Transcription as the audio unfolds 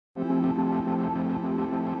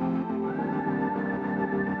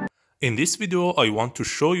In this video, I want to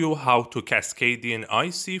show you how to Cascading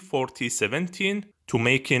IC 4017 to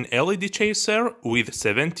make an LED chaser with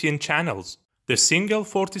 17 channels. The single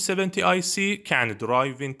 4070 IC can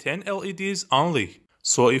drive in 10 LEDs only.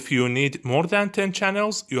 So if you need more than 10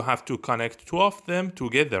 channels, you have to connect 2 of them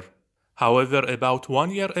together. However, about 1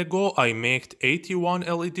 year ago, I made 81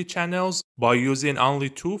 LED channels by using only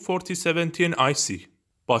 2 4017 IC.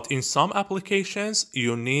 But in some applications,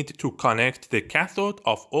 you need to connect the cathode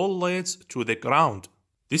of all LEDs to the ground.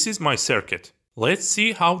 This is my circuit. Let's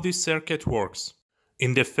see how this circuit works.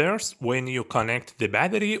 In the first, when you connect the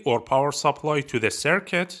battery or power supply to the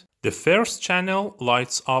circuit, the first channel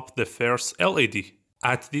lights up the first LED.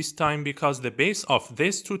 At this time, because the base of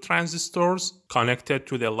these two transistors connected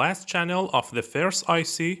to the last channel of the first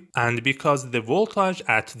IC, and because the voltage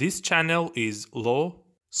at this channel is low,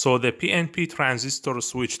 so the PNP transistor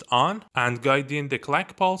switched on and guiding the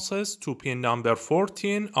clock pulses to pin number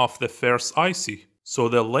 14 of the first IC. So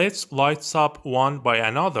the LEDs lights up one by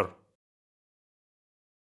another.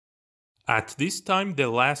 At this time, the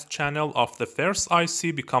last channel of the first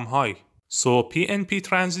IC become high. So PNP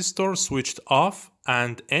transistor switched off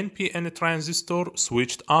and NPN transistor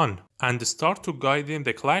switched on and start to guiding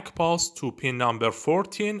the clock pulse to pin number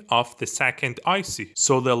 14 of the second IC.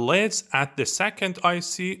 So the LEDs at the second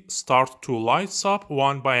IC start to light up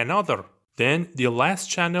one by another. Then the last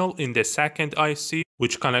channel in the second IC,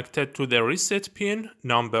 which connected to the reset pin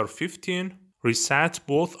number 15, reset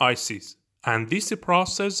both ICs. And this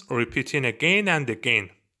process repeating again and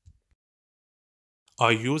again.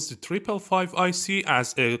 I used the 555 IC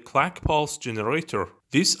as a clock pulse generator.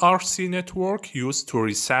 This RC network used to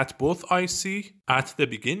reset both IC at the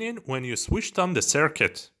beginning when you switched on the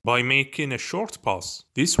circuit by making a short pulse.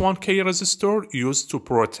 This 1K resistor used to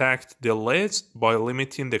protect the LEDs by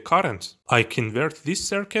limiting the current. I convert this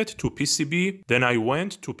circuit to PCB, then I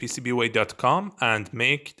went to PCBWay.com and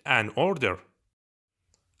made an order.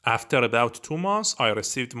 After about 2 months, I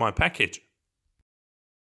received my package.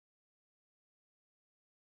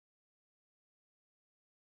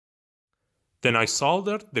 Then I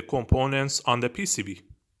soldered the components on the PCB.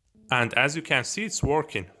 And as you can see, it's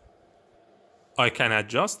working. I can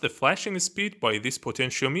adjust the flashing speed by this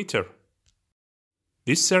potentiometer.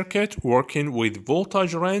 This circuit working with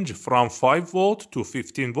voltage range from 5 volt to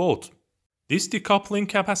 15 volt. This decoupling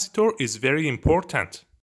capacitor is very important.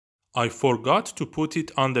 I forgot to put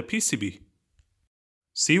it on the PCB.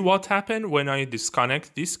 See what happened when I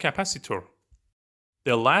disconnect this capacitor.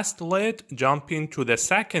 The last LED jump into the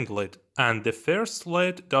second LED and the first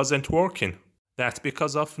LED doesn't working. That's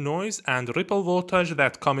because of noise and ripple voltage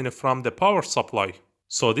that coming from the power supply.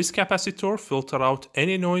 So this capacitor filter out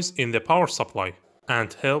any noise in the power supply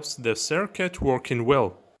and helps the circuit working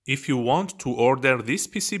well. If you want to order this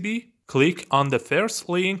PCB, click on the first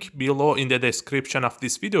link below in the description of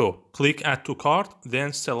this video. Click Add to Cart,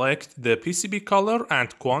 then select the PCB color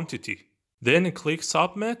and quantity. Then click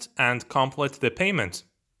Submit and complete the payment.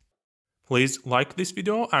 Please like this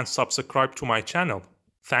video and subscribe to my channel.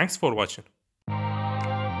 Thanks for watching.